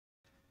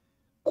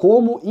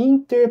Como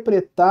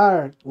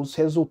interpretar os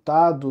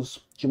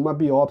resultados de uma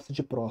biópsia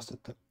de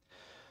próstata?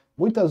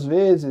 Muitas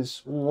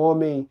vezes, um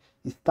homem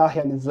está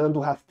realizando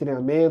o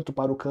rastreamento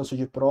para o câncer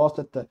de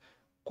próstata,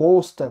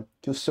 consta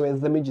que o seu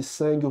exame de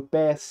sangue, o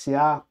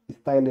PSA,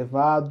 está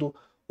elevado,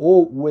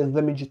 ou o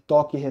exame de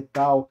toque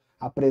retal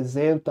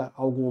apresenta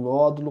algum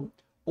nódulo,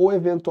 ou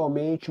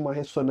eventualmente uma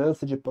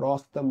ressonância de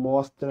próstata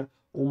mostra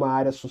uma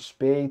área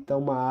suspeita,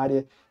 uma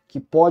área que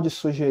pode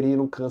sugerir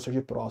um câncer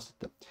de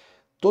próstata.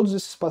 Todos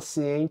esses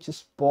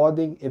pacientes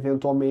podem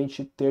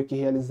eventualmente ter que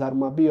realizar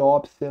uma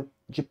biópsia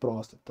de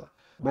próstata.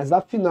 Mas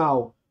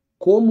afinal,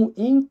 como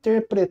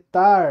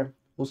interpretar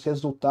os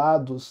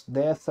resultados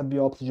dessa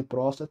biópsia de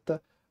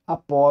próstata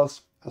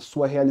após a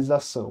sua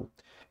realização?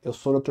 Eu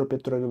sou o Dr.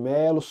 Petronio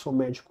Melo, sou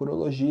médico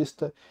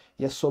urologista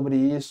e é sobre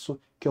isso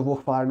que eu vou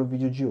falar no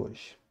vídeo de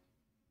hoje.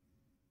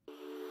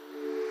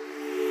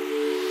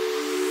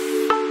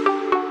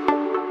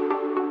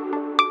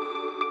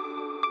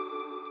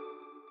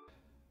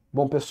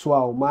 Bom,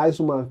 pessoal,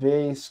 mais uma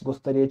vez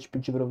gostaria de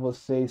pedir para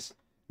vocês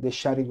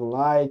deixarem o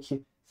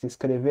like, se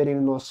inscreverem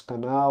no nosso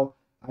canal,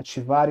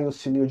 ativarem o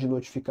sininho de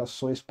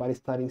notificações para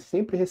estarem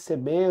sempre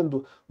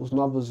recebendo os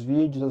novos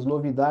vídeos, as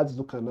novidades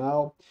do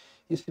canal.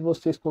 E se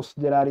vocês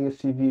considerarem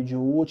esse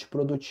vídeo útil e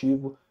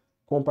produtivo,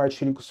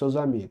 compartilhem com seus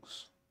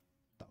amigos.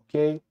 Tá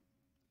ok?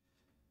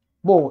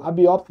 Bom, a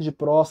biópsia de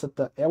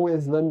próstata é um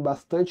exame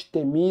bastante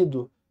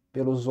temido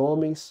pelos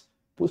homens,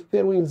 por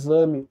ser um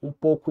exame um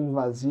pouco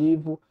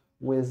invasivo,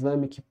 um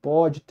exame que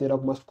pode ter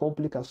algumas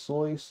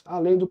complicações,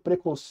 além do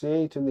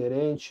preconceito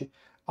inerente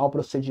ao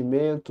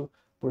procedimento,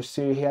 por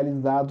ser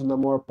realizado na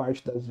maior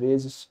parte das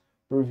vezes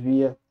por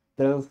via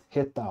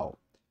transretal.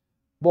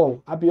 Bom,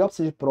 a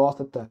biópsia de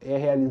próstata é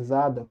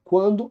realizada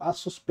quando há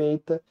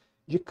suspeita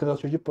de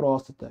câncer de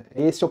próstata.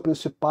 Esse é o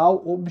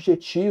principal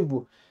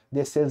objetivo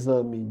desse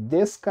exame,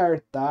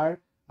 descartar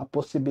a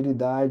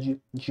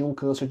possibilidade de um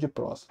câncer de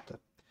próstata.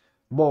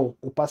 Bom,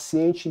 o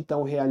paciente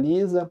então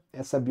realiza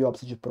essa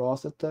biópsia de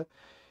próstata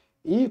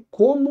e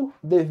como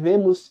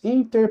devemos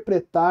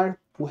interpretar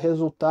o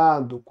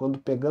resultado quando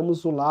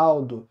pegamos o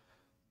laudo,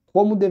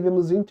 como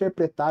devemos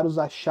interpretar os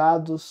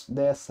achados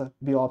dessa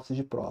biópsia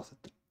de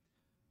próstata?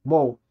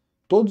 Bom,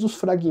 todos os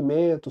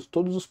fragmentos,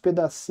 todos os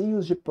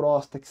pedacinhos de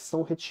próstata que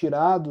são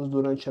retirados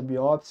durante a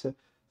biópsia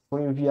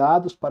são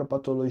enviados para o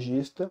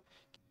patologista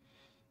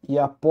e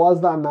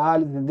após a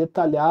análise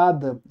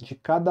detalhada de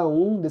cada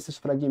um desses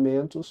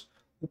fragmentos,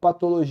 o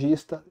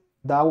patologista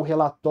dá um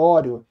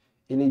relatório,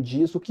 ele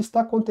diz o que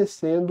está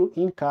acontecendo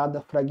em cada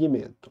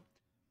fragmento.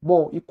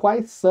 Bom, e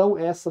quais são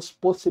essas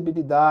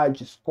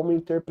possibilidades? Como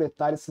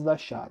interpretar esses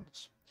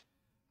achados?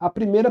 A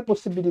primeira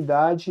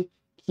possibilidade,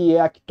 que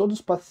é a que todos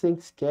os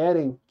pacientes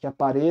querem que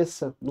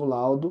apareça no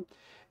laudo,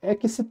 é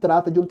que se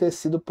trata de um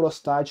tecido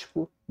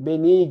prostático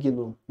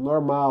benigno,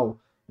 normal,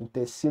 um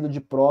tecido de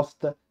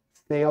próstata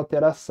sem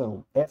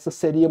alteração. Essa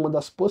seria uma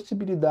das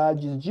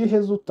possibilidades de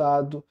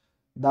resultado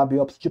da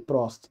biópsia de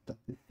próstata,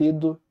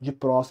 tecido de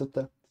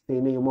próstata sem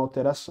nenhuma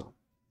alteração.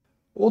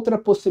 Outra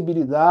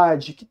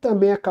possibilidade, que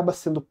também acaba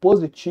sendo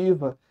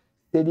positiva,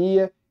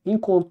 seria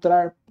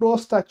encontrar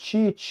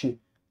prostatite.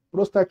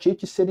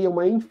 Prostatite seria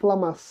uma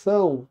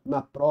inflamação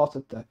na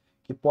próstata,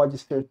 que pode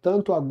ser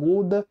tanto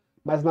aguda,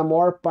 mas na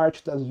maior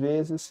parte das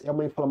vezes é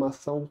uma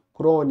inflamação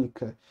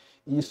crônica.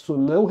 Isso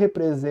não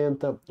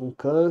representa um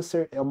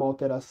câncer, é uma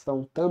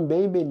alteração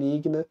também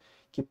benigna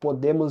que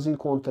podemos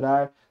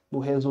encontrar no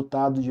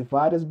resultado de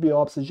várias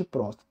biópsias de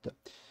próstata.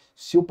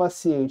 Se o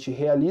paciente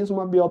realiza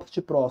uma biópsia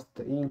de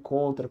próstata e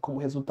encontra como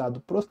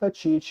resultado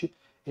prostatite,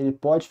 ele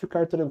pode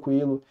ficar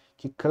tranquilo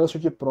que câncer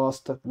de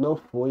próstata não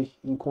foi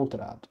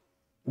encontrado.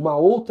 Uma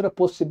outra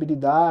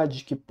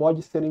possibilidade que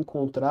pode ser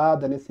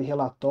encontrada nesse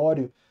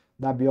relatório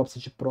da biópsia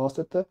de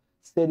próstata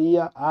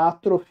seria a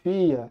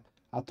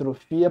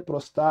atrofia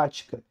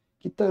prostática,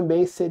 que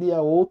também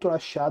seria outro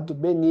achado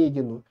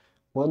benigno.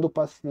 Quando o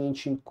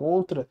paciente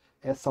encontra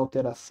essa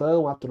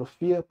alteração,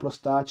 atrofia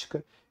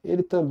prostática,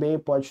 ele também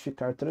pode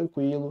ficar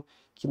tranquilo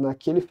que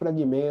naquele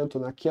fragmento,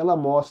 naquela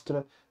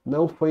amostra,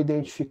 não foi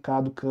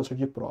identificado câncer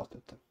de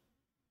próstata.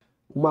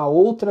 Uma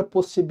outra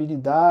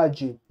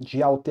possibilidade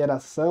de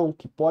alteração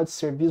que pode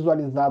ser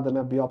visualizada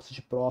na biópsia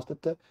de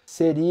próstata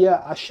seria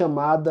a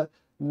chamada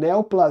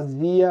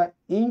neoplasia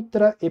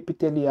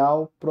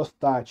intraepitelial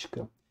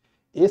prostática.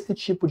 Esse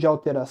tipo de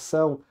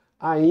alteração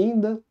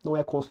ainda não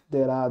é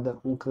considerada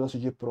um câncer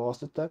de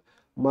próstata,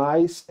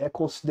 mas é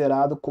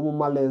considerado como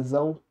uma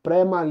lesão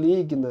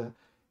pré-maligna.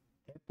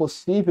 É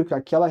possível que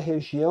aquela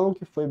região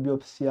que foi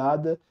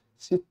biopsiada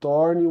se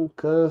torne um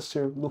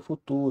câncer no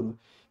futuro.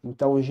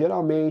 Então,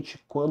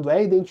 geralmente, quando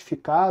é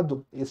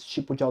identificado esse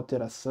tipo de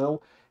alteração,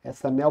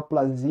 essa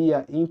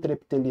neoplasia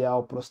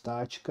intraepitelial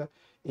prostática,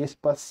 esse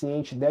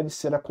paciente deve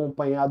ser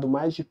acompanhado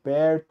mais de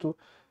perto,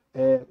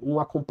 um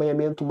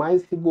acompanhamento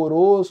mais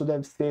rigoroso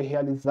deve ser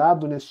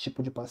realizado nesse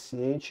tipo de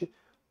paciente,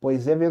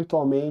 pois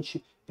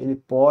eventualmente ele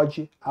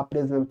pode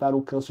apresentar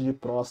um câncer de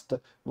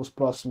próstata nos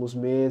próximos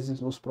meses,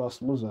 nos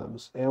próximos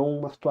anos. É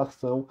uma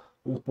situação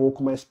um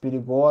pouco mais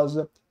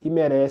perigosa e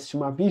merece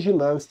uma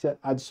vigilância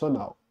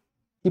adicional.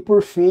 E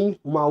por fim,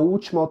 uma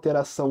última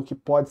alteração que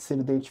pode ser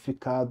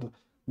identificado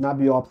na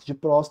biópsia de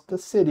próstata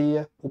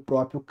seria o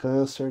próprio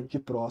câncer de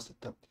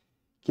próstata,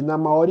 que na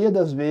maioria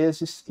das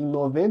vezes, em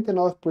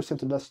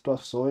 99% das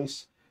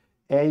situações,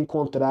 é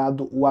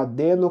encontrado o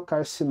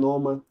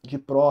adenocarcinoma de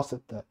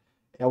próstata.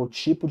 É o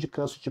tipo de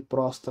câncer de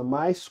próstata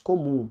mais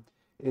comum.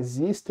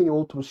 Existem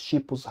outros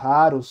tipos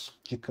raros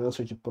de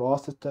câncer de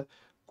próstata,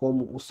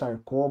 como o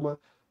sarcoma,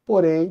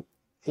 porém,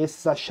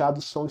 esses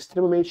achados são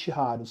extremamente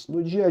raros.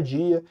 No dia a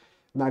dia,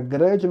 na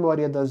grande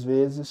maioria das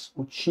vezes,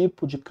 o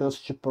tipo de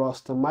câncer de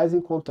próstata mais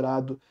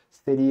encontrado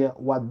seria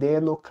o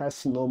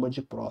adenocarcinoma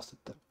de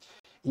próstata.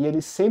 E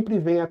ele sempre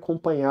vem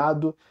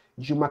acompanhado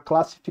de uma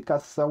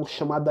classificação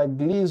chamada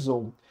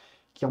Gleason,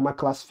 que é uma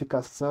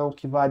classificação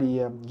que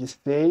varia de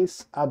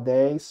 6 a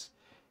 10,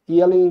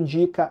 e ela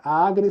indica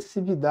a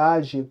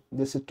agressividade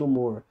desse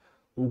tumor.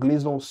 Um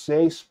Gleason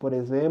 6, por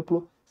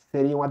exemplo,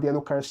 seria um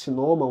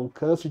adenocarcinoma, um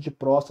câncer de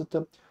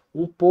próstata,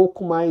 um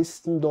pouco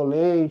mais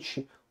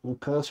indolente, um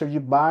câncer de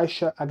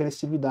baixa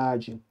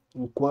agressividade,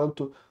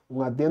 enquanto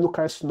um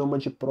adenocarcinoma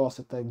de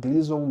próstata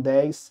Gleason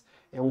 10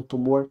 é um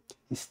tumor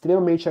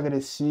extremamente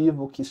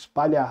agressivo, que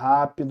espalha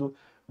rápido.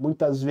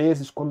 Muitas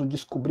vezes, quando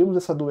descobrimos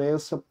essa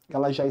doença,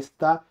 ela já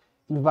está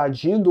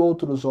invadindo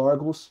outros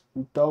órgãos,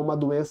 então é uma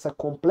doença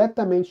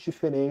completamente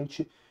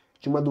diferente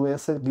de uma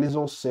doença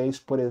Gleason 6,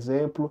 por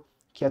exemplo,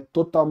 que é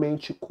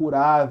totalmente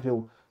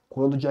curável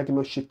quando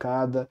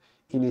diagnosticada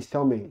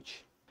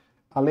inicialmente.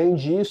 Além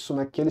disso,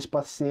 naqueles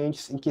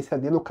pacientes em que esse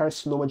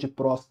adenocarcinoma de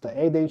próstata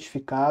é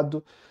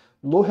identificado,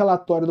 no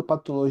relatório do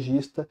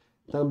patologista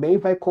também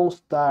vai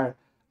constar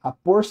a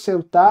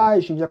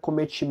porcentagem de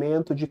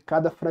acometimento de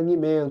cada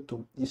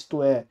fragmento,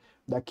 isto é,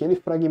 daquele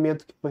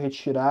fragmento que foi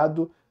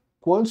retirado,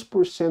 quantos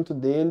por cento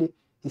dele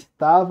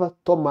estava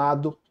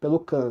tomado pelo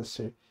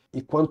câncer.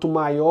 E quanto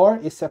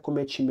maior esse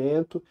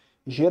acometimento,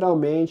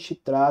 geralmente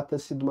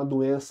trata-se de uma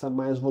doença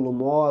mais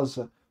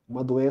volumosa,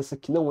 uma doença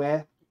que não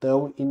é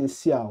tão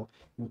inicial.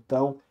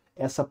 Então,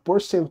 essa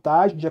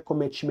porcentagem de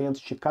acometimento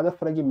de cada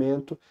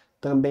fragmento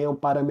também é um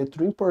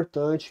parâmetro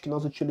importante que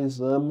nós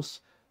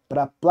utilizamos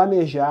para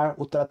planejar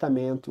o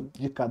tratamento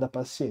de cada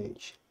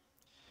paciente.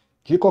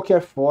 De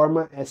qualquer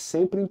forma, é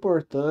sempre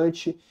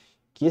importante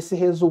que esse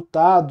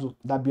resultado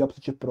da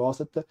biópsia de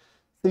próstata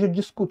seja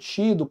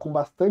discutido com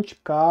bastante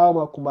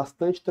calma, com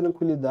bastante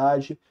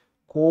tranquilidade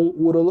com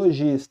o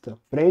urologista.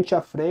 Frente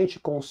a frente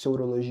com o seu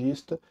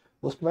urologista,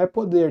 você vai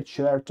poder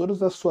tirar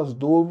todas as suas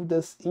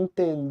dúvidas,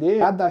 entender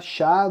cada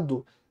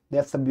achado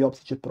dessa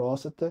biópsia de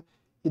próstata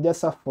e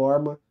dessa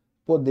forma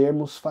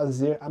podermos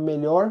fazer a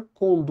melhor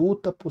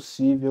conduta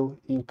possível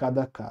em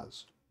cada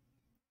caso.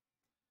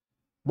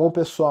 Bom,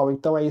 pessoal,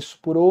 então é isso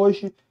por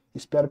hoje.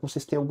 Espero que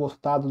vocês tenham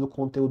gostado do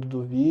conteúdo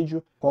do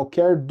vídeo.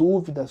 Qualquer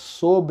dúvida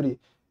sobre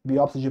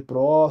biópsia de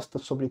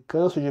próstata, sobre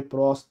câncer de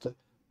próstata,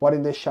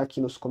 podem deixar aqui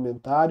nos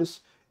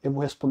comentários. Eu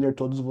vou responder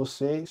todos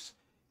vocês.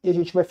 E a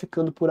gente vai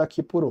ficando por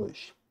aqui por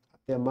hoje.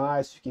 Até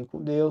mais, fiquem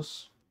com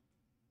Deus.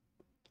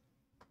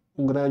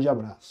 Um grande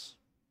abraço.